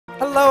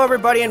Hello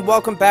everybody and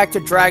welcome back to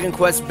Dragon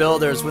Quest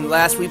Builders. When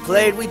last we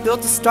played, we built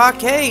a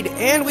stockade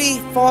and we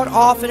fought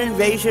off an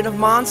invasion of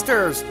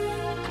monsters.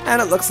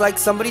 And it looks like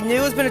somebody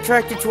new has been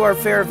attracted to our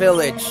fair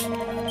village.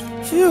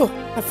 Phew,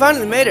 I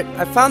finally made it.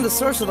 I found the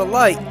source of the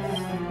light.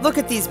 Look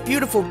at these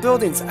beautiful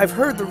buildings. I've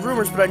heard the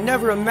rumors, but I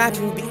never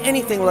imagined it'd be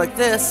anything like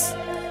this.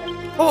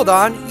 Hold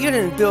on, you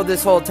didn't build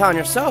this whole town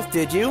yourself,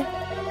 did you?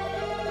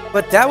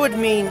 But that would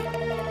mean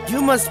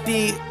you must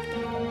be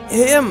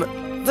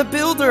him, the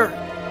builder.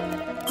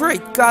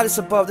 Great goddess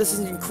above, this is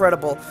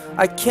incredible.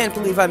 I can't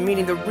believe I'm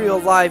meeting the real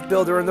live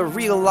builder in the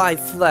real live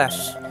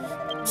flesh.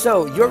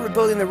 So, you're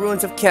rebuilding the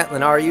ruins of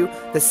Kentland, are you?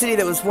 The city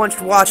that was once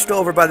watched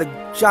over by the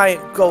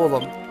giant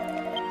golem.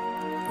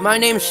 My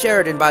name's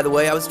Sheridan, by the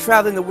way. I was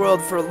traveling the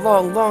world for a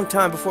long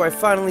time before I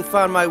finally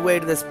found my way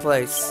to this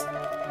place.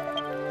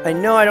 I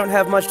know I don't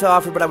have much to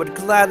offer, but I would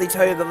gladly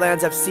tell you the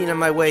lands I've seen on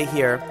my way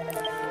here.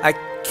 I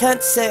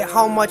can't say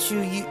how much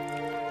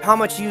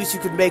use you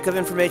could make of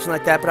information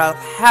like that, but I'll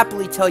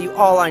happily tell you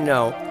all I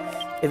know.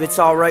 If it's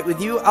alright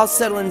with you, I'll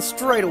settle in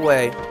straight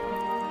away.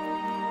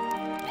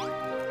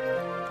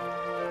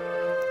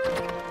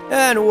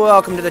 And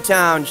welcome to the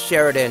town,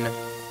 Sheridan.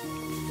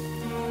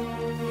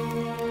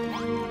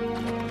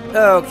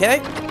 Okay.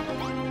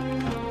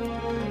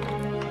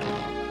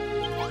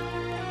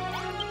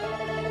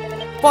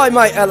 By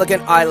my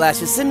elegant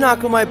eyelashes,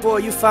 Sinako, my boy,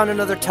 you found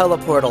another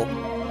teleportal.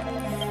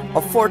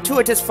 A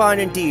fortuitous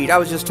find indeed. I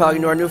was just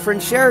talking to our new friend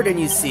Sheridan,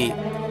 you see.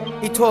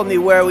 He told me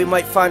where we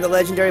might find the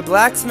legendary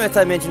blacksmith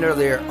I mentioned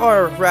earlier,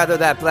 or rather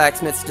that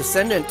blacksmith's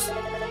descendant.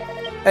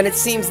 And it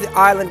seems the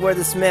island where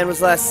this man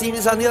was last seen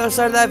is on the other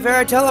side of that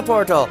very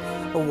teleportal.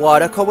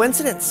 What a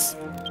coincidence.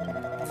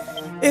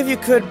 If you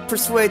could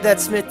persuade that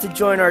smith to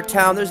join our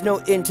town, there's no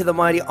end to the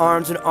mighty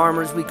arms and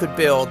armors we could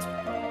build.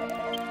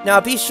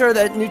 Now be sure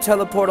that new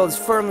teleportal is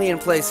firmly in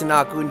place,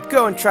 Inaku, and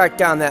go and track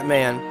down that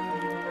man.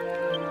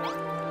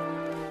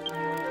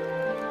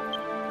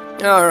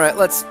 Alright,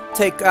 let's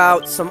take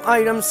out some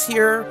items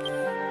here.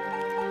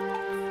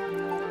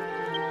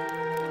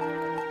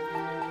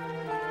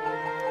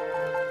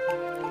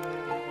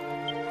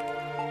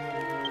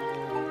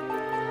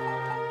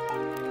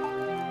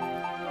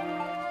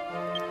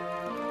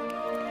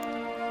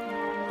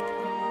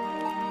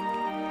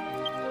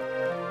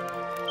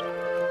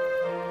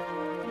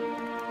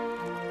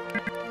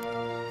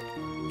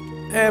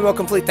 And we'll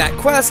complete that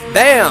quest.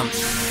 Bam!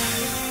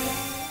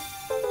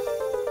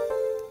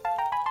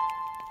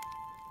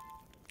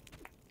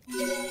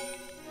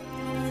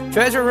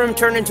 Treasure room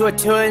turned into a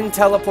twin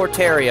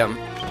teleportarium.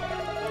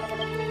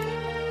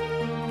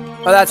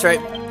 Oh, that's right.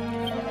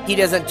 He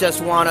doesn't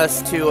just want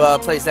us to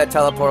place that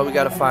teleporter. We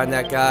gotta find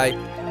that guy.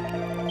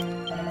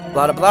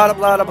 Blah blah blah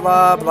blah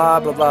blah blah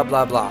blah blah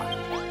blah blah.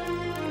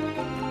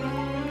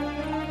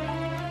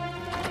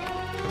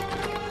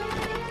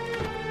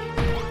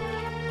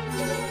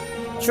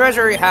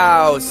 Treasury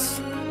house.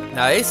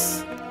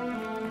 Nice.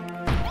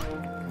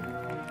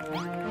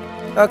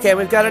 Okay,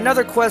 we've got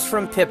another quest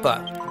from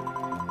Pippa.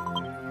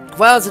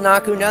 Well,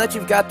 Zanaku, now that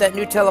you've got that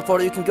new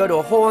teleporter, you can go to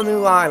a whole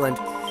new island.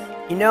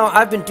 You know,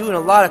 I've been doing a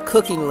lot of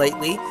cooking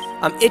lately.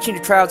 I'm itching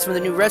to try out some of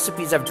the new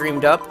recipes I've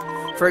dreamed up.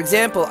 For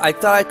example, I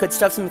thought I could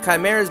stuff some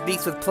chimera's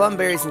beaks with plum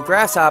berries and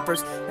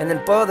grasshoppers, and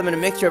then boil them in a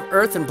mixture of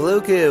earth and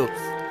blue goo.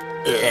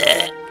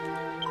 Ugh.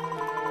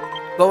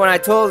 But when I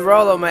told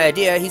Rollo my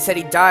idea, he said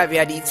he'd die if he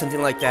had to eat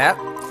something like that.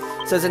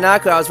 So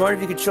Zanaku, I was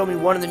wondering if you could show me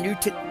one of the new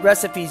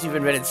recipes you've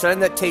invented, something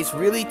that tastes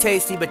really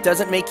tasty but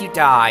doesn't make you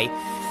die.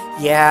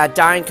 Yeah,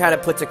 dying kind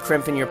of puts a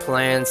crimp in your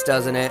plans,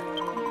 doesn't it?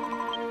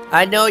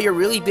 I know you're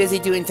really busy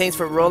doing things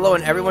for Rollo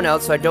and everyone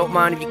else, so I don't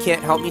mind if you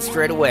can't help me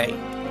straight away.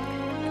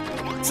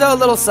 So, a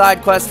little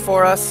side quest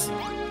for us.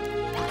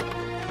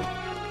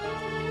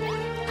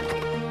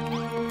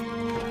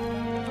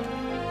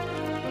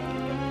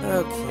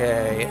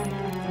 Okay.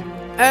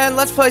 And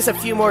let's place a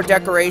few more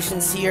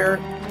decorations here.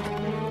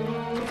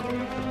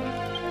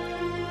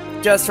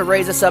 Just to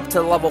raise us up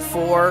to level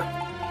 4.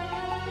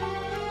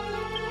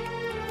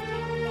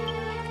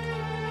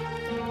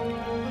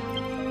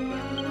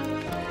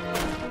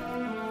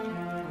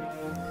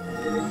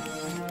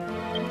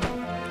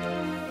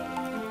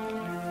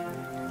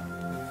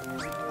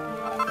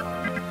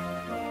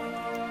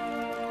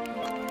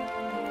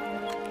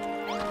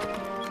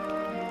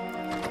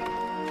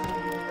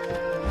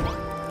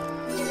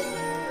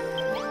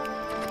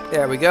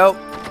 There we go.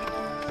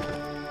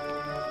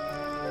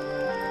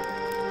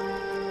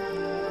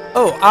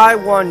 Oh, I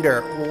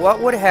wonder what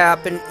would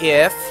happen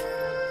if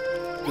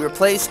we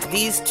replaced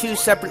these two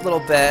separate little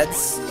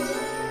beds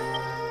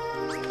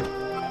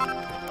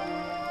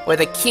with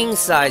a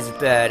king-size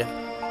bed.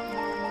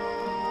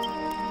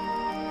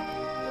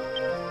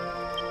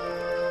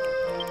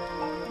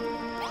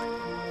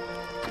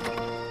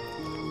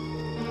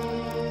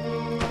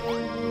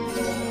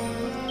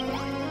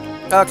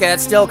 Okay,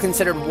 that's still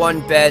considered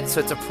one bed,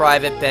 so it's a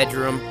private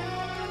bedroom.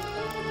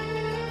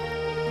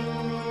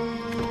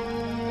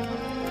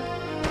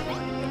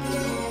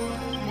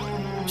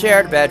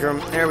 Shared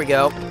bedroom. There we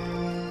go.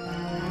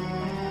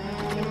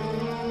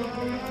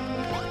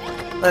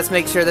 Let's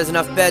make sure there's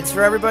enough beds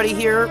for everybody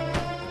here.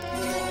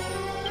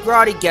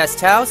 Grotty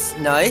guest house.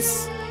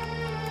 Nice.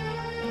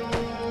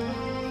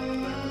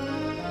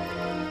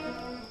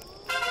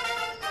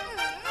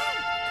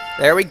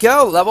 There we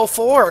go. Level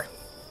 4.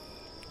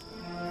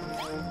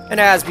 And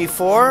as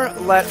before,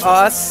 let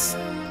us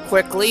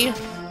quickly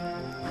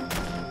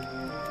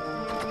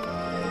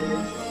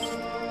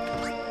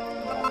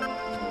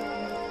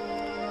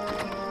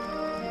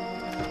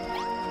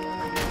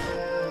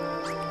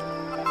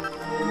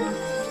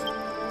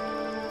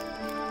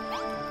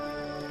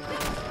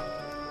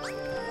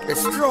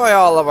destroy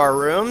all of our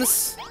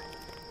rooms.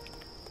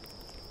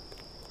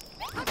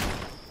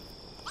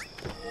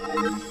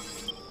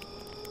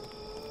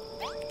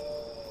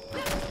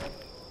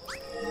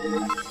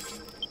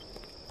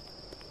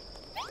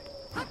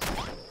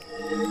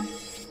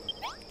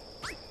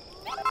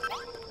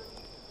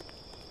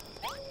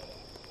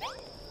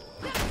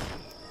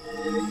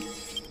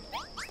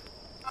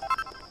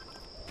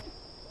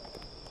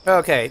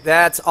 Okay,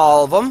 that's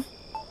all of them.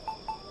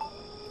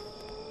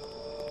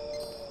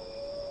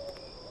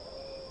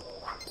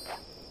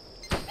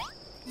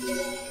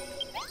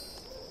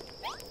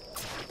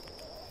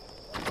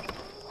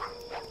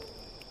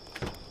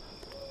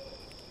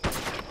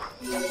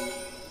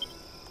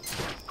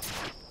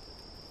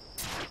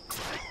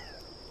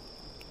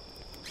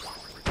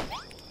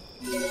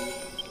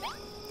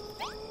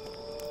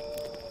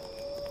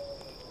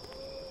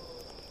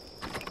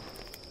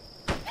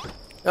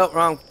 Oh,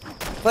 wrong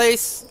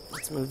place.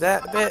 Let's move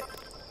that a bit.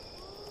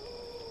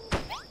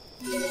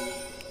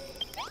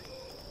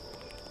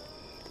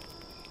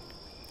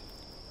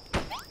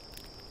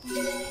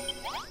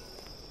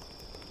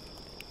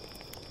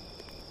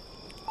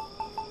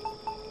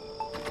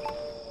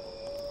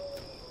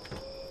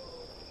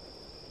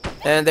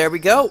 And there we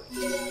go.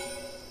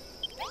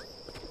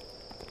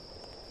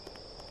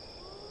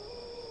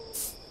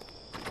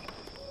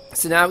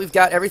 So now we've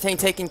got everything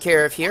taken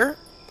care of here.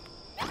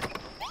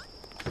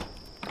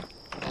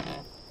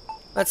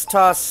 Let's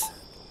toss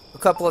a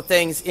couple of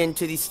things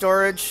into the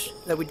storage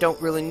that we don't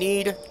really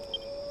need.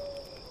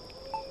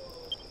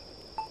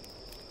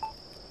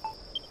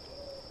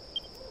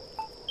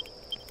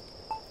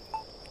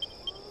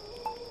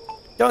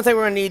 Don't think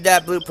we're going to need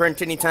that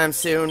blueprint anytime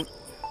soon.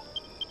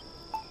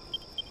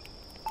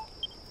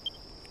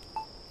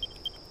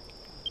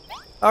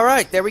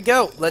 Alright, there we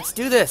go. Let's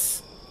do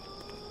this.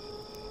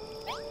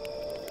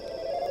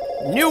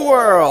 New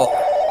world!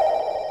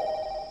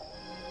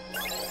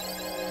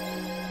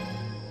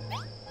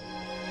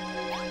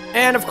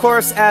 And of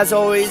course, as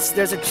always,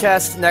 there's a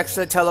chest next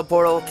to the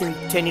teleportal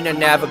containing a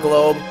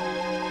Naviglobe.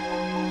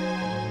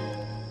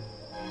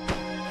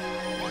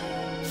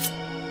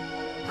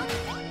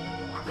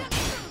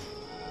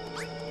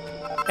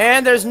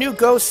 And there's new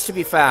ghosts to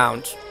be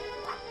found.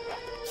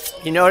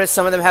 You notice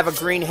some of them have a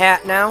green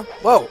hat now?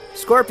 Whoa,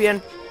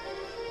 Scorpion.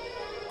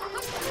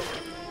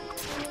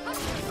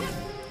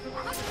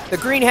 The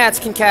green hats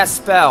can cast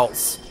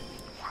spells.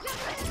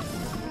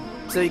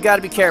 So you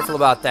gotta be careful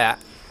about that.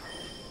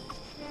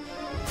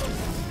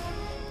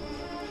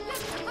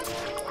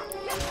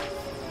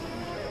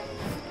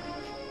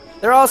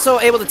 They're also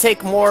able to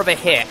take more of a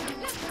hit.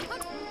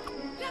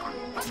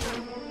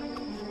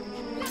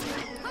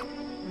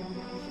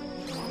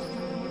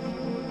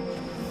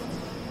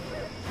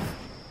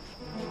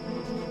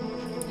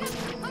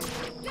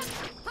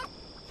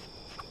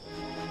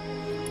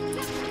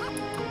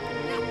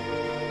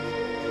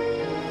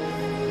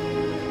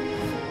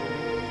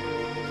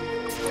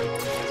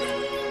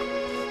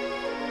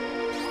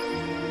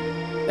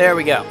 There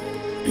we go.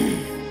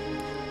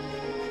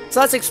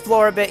 So let's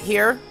explore a bit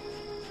here.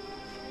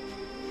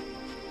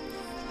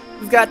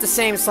 We've got the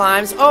same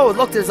slimes. Oh,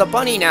 look, there's a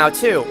bunny now,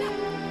 too.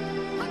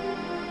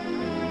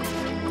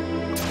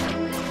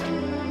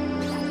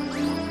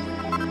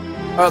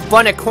 Or a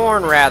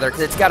bunnicorn, rather,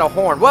 because it's got a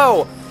horn.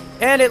 Whoa!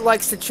 And it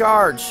likes to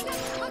charge.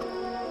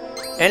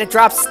 And it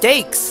drops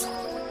steaks.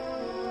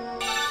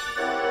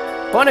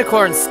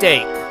 Bunnicorn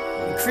steak.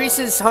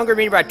 Increases hunger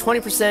meter by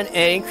 20% and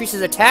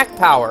increases attack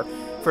power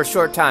for a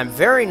short time.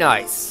 Very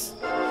nice.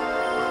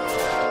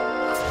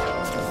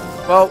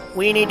 Well,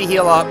 we need to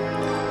heal up.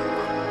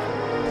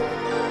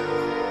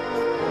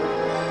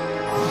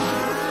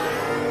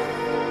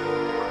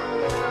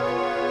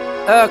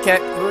 Okay,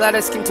 let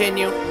us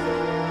continue.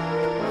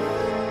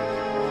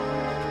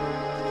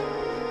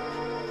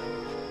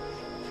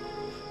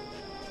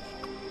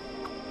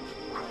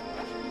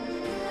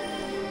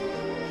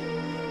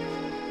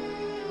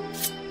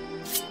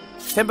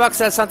 $10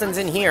 says something's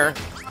in here.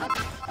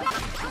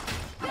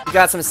 We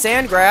got some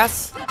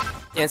sandgrass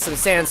and some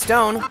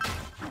sandstone.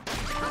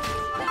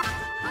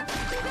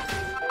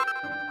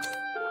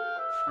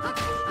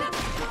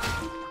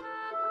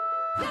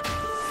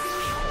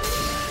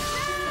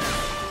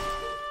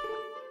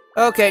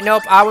 Okay,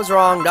 nope, I was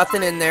wrong.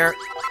 Nothing in there.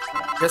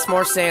 Just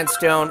more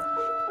sandstone.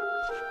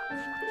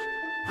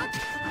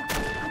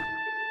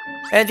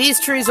 And these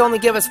trees only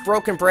give us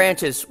broken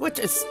branches, which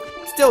is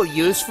still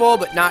useful,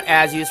 but not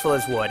as useful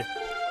as wood.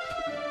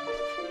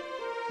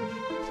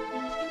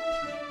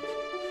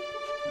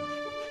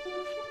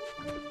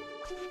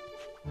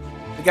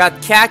 We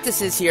got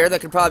cactuses here that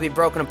could probably be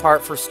broken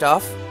apart for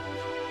stuff.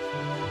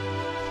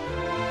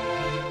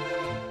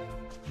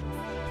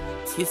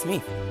 Excuse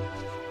me.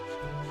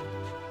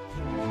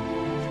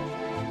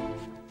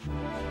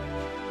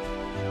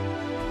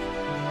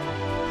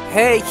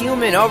 Hey,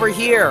 human, over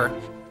here!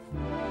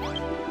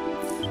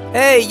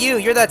 Hey,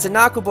 you're that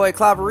Tanaka boy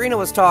Clobberina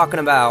was talking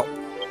about.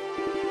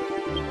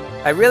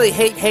 I really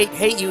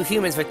hate you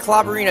humans, but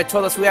Clobberina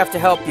told us we have to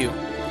help you.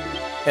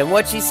 And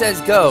what she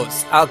says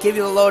goes. I'll give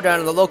you the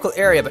lowdown in the local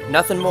area, but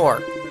nothing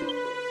more.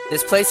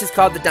 This place is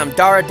called the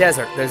Damdala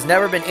Desert. There's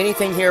never been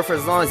anything here for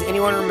as long as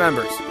anyone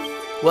remembers.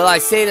 Well, I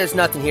say there's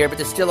nothing here, but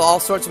there's still all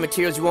sorts of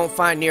materials you won't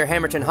find near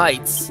Hammerton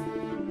Heights.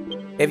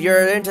 If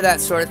you're into that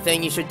sort of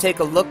thing, you should take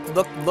a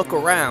look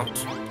around.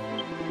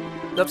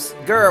 Oops,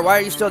 Grr, why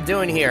are you still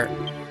doing here?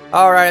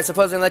 Alright, I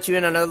suppose I can let you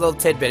in on another little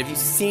tidbit.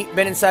 If you've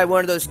been inside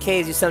one of those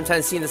caves you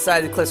sometimes see in the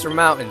side of the cliffs or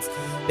mountains,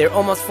 they're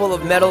almost full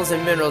of metals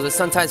and minerals, and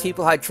sometimes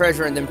people hide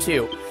treasure in them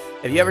too.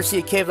 If you ever see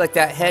a cave like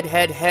that,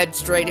 head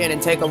straight in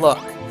and take a look.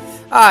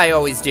 I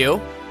always do.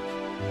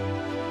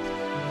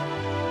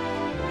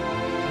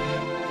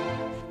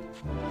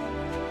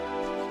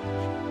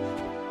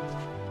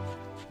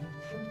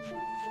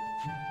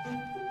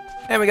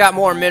 And we got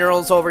more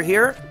minerals over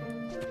here.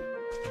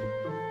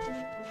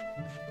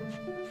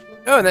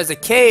 Oh, and there's a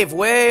cave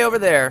way over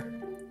there.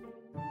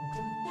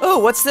 Oh,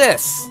 what's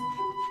this?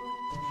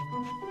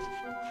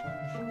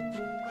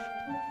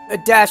 A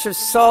dash of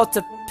salt,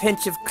 a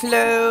pinch of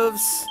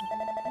cloves.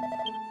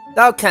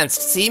 Thou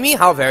canst see me?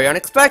 How very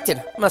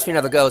unexpected. Must be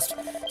another ghost.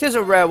 'Tis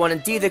a rare one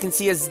indeed that can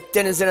see as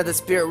denizen of the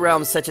spirit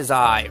realm such as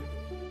I.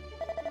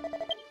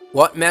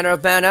 What manner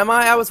of man am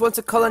I? I was once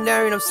a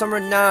culinarian of some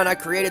renown. I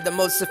created the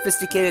most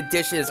sophisticated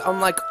dishes,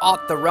 unlike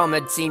aught the realm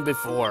had seen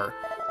before.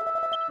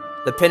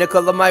 The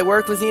pinnacle of my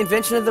work was the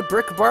invention of the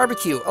brick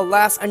barbecue.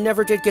 Alas, I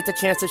never did get the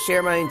chance to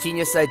share my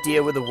ingenious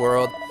idea with the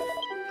world.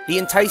 The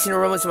enticing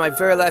aromas of my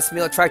very last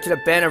meal attracted a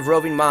band of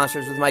roving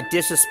monsters. With my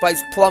dish of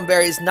spiced plum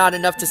berries not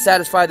enough to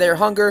satisfy their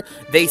hunger,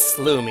 they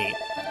slew me.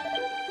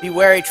 Be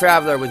wary,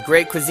 traveler. With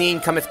great cuisine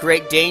cometh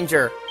great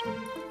danger.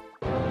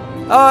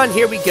 Oh, and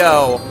here we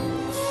go.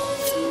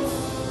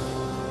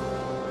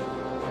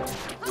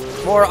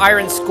 More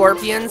iron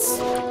scorpions.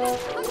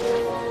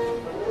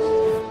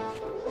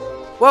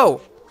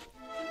 Whoa.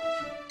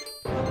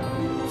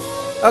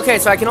 Okay,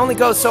 so I can only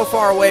go so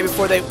far away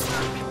before they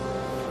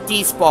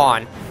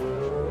despawn.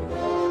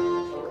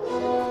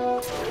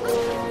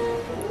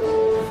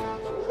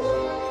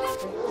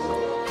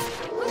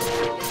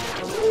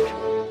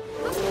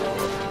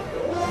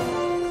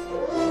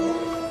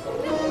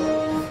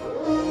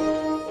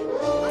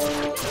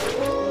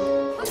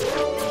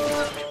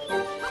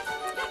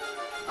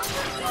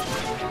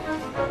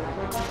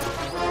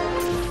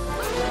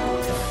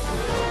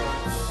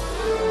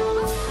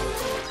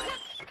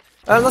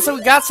 Looks like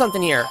we got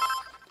something here.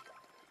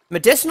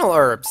 Medicinal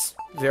herbs.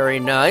 Very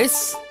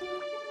nice.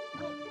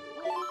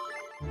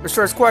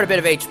 Restores quite a bit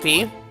of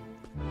HP.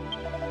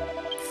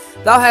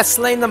 Thou hast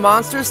slain the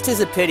monsters? 'Tis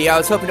a pity. I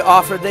was hoping to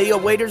offer thee a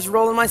waiter's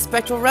role in my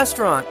spectral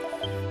restaurant.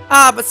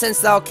 Ah, but since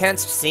thou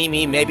canst see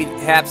me, maybe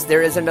perhaps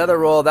there is another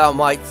role thou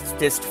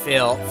mightst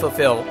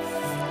fulfill.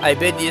 I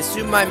bid thee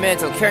assume my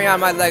mantle, carry on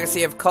my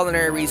legacy of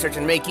culinary research,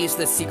 and make use of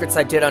the secrets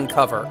I did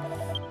uncover.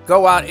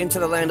 Go out into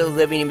the land of the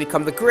living and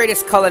become the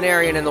greatest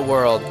culinarian in the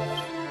world.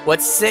 What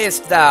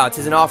sayest thou?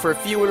 'Tis an offer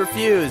few would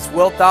refuse.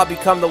 Wilt thou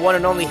become the one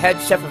and only head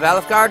chef of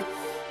Alefgard?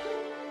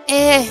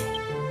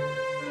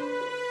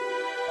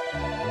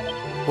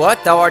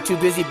 What? Thou art too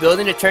busy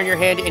building to turn your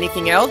hand to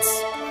anything else?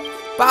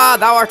 Bah,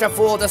 thou art a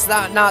fool. Dost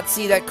thou not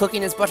see that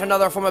cooking is but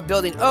another form of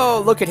building?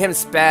 Oh, look at him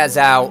spaz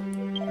out.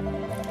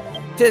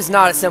 'Tis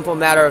not a simple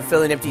matter of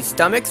filling empty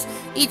stomachs.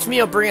 Each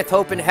meal bringeth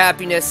hope and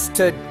happiness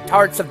to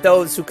hearts of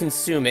those who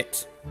consume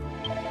it.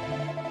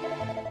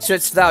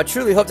 Shouldst thou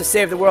truly hope to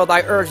save the world,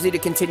 I urge thee to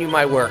continue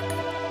my work.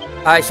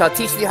 I shall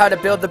teach thee how to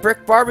build the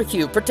brick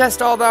barbecue.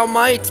 Protest all thou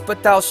might,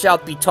 but thou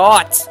shalt be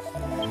taught.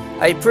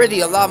 I prithee,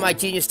 allow my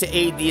genius to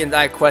aid thee in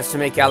thy quest to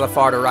make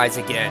Alefgard arise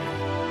again.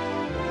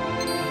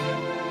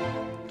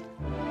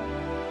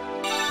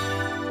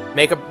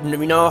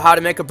 We know how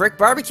to make a brick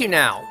barbecue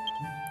now.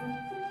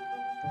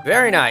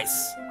 Very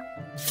nice.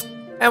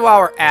 And while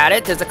we're at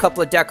it, there's a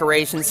couple of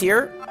decorations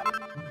here.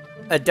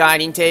 A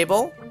dining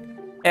table.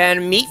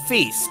 And meat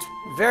feast.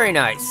 Very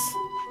nice.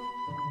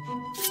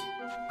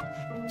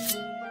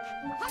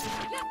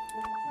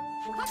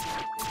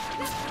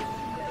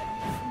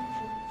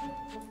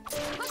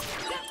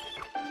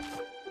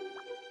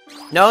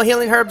 No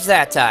healing herbs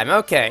that time.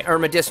 Okay, or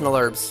medicinal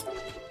herbs.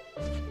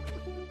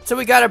 So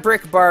we got a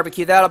brick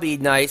barbecue. That'll be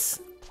nice.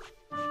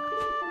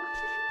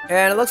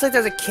 And it looks like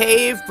there's a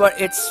cave, but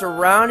it's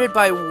surrounded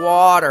by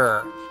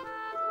water.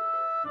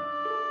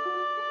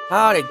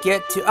 How to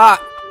get to...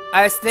 Ah!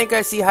 I think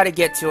I see how to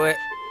get to it.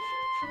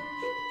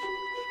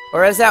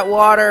 Or is that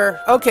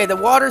water... Okay, the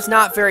water's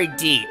not very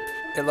deep,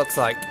 it looks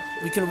like.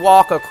 We can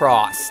walk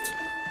across.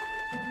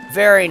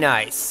 Very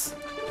nice.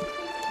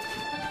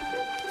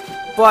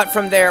 But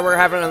from there, we're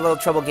having a little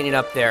trouble getting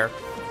up there.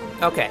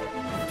 Okay.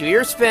 Do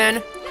your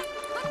spin.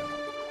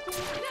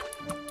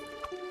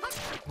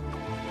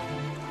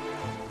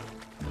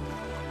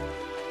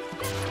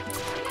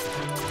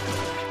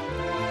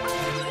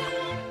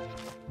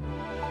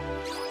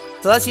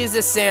 So let's use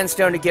this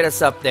sandstone to get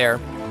us up there.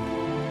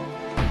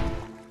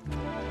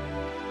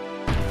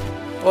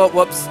 Oh,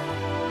 whoops.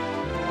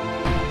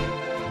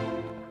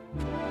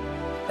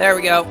 There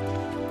we go.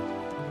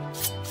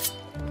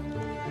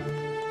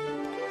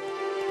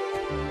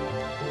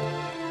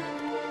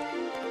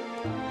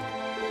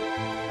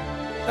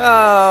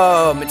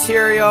 Oh,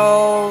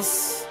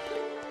 materials.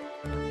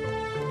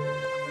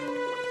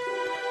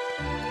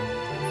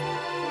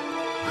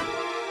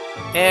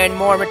 And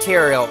more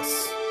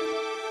materials.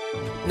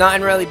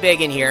 Nothing really big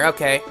in here,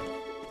 okay.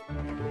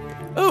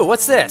 Ooh,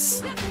 what's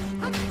this?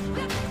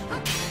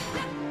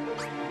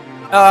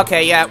 Oh,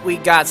 okay, yeah, we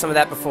got some of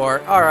that before.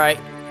 Alright,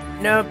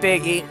 no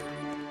biggie.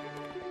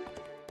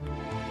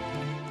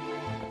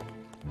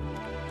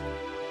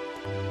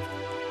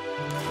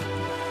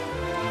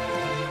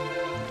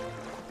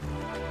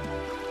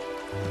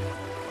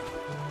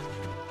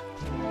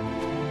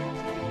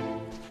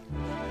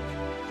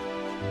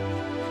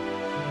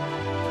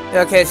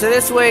 Okay, so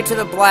this way to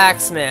the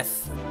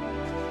blacksmith.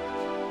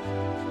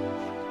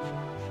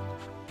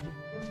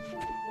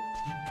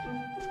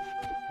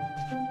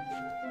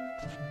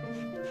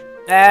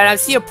 And I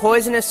see a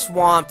poisonous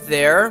swamp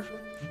there.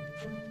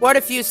 Quite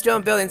a few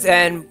stone buildings,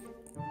 and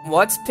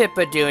what's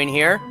Pippa doing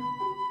here?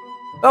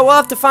 But we'll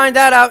have to find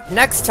that out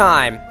next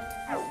time.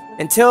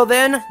 Until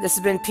then, this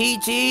has been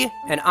PG,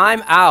 and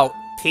I'm out.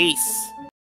 Peace.